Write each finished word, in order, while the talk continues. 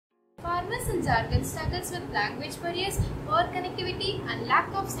Farmers in Jharkhand struggles with language barriers, poor connectivity and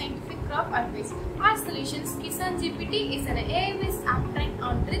lack of scientific crop advice. Our solutions, Kisan GPT is an AI-based app trained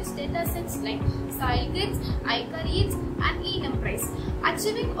on rich data sets like soil grids, acre yields and enum price,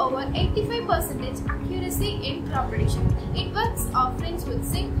 achieving over 85% accuracy in crop prediction. It works offerings with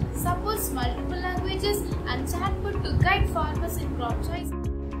sync, supports multiple languages and chatbot to guide farmers in crop choice.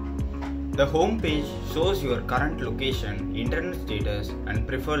 The home page shows your current location, internet status and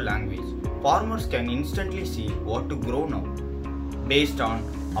preferred language. Farmers can instantly see what to grow now based on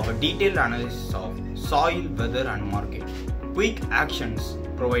our detailed analysis of soil, weather and market. Quick actions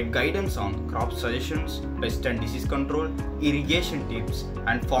provide guidance on crop suggestions, pest and disease control, irrigation tips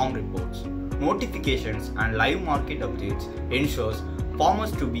and farm reports. Notifications and live market updates ensures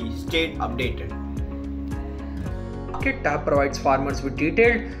farmers to be stayed updated. Market tab provides farmers with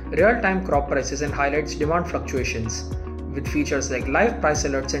detailed, real-time crop prices and highlights demand fluctuations. With features like live price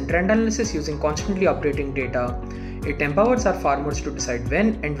alerts and trend analysis using constantly updating data, it empowers our farmers to decide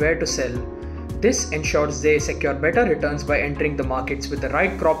when and where to sell. This ensures they secure better returns by entering the markets with the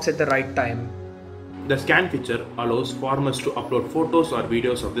right crops at the right time. The scan feature allows farmers to upload photos or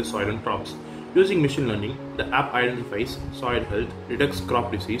videos of their soil and crops. Using machine learning, the app identifies soil health, detects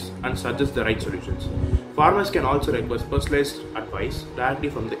crop disease, and suggests the right solutions. Farmers can also request personalized advice directly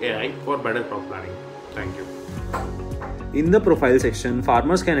from the AI for better crop planning. Thank you. In the profile section,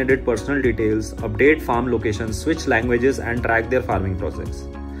 farmers can edit personal details, update farm locations, switch languages, and track their farming process.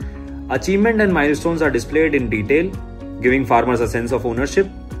 Achievement and milestones are displayed in detail, giving farmers a sense of ownership,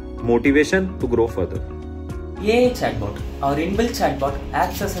 motivation to grow further. AI Chatbot. Our inbuilt chatbot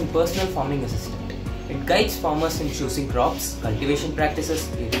acts as a personal farming assistant. It guides farmers in choosing crops, cultivation practices,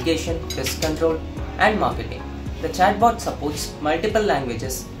 irrigation, pest control, and marketing. The chatbot supports multiple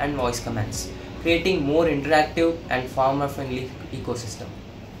languages and voice commands, creating more interactive and farmer-friendly ecosystem.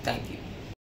 Thank you.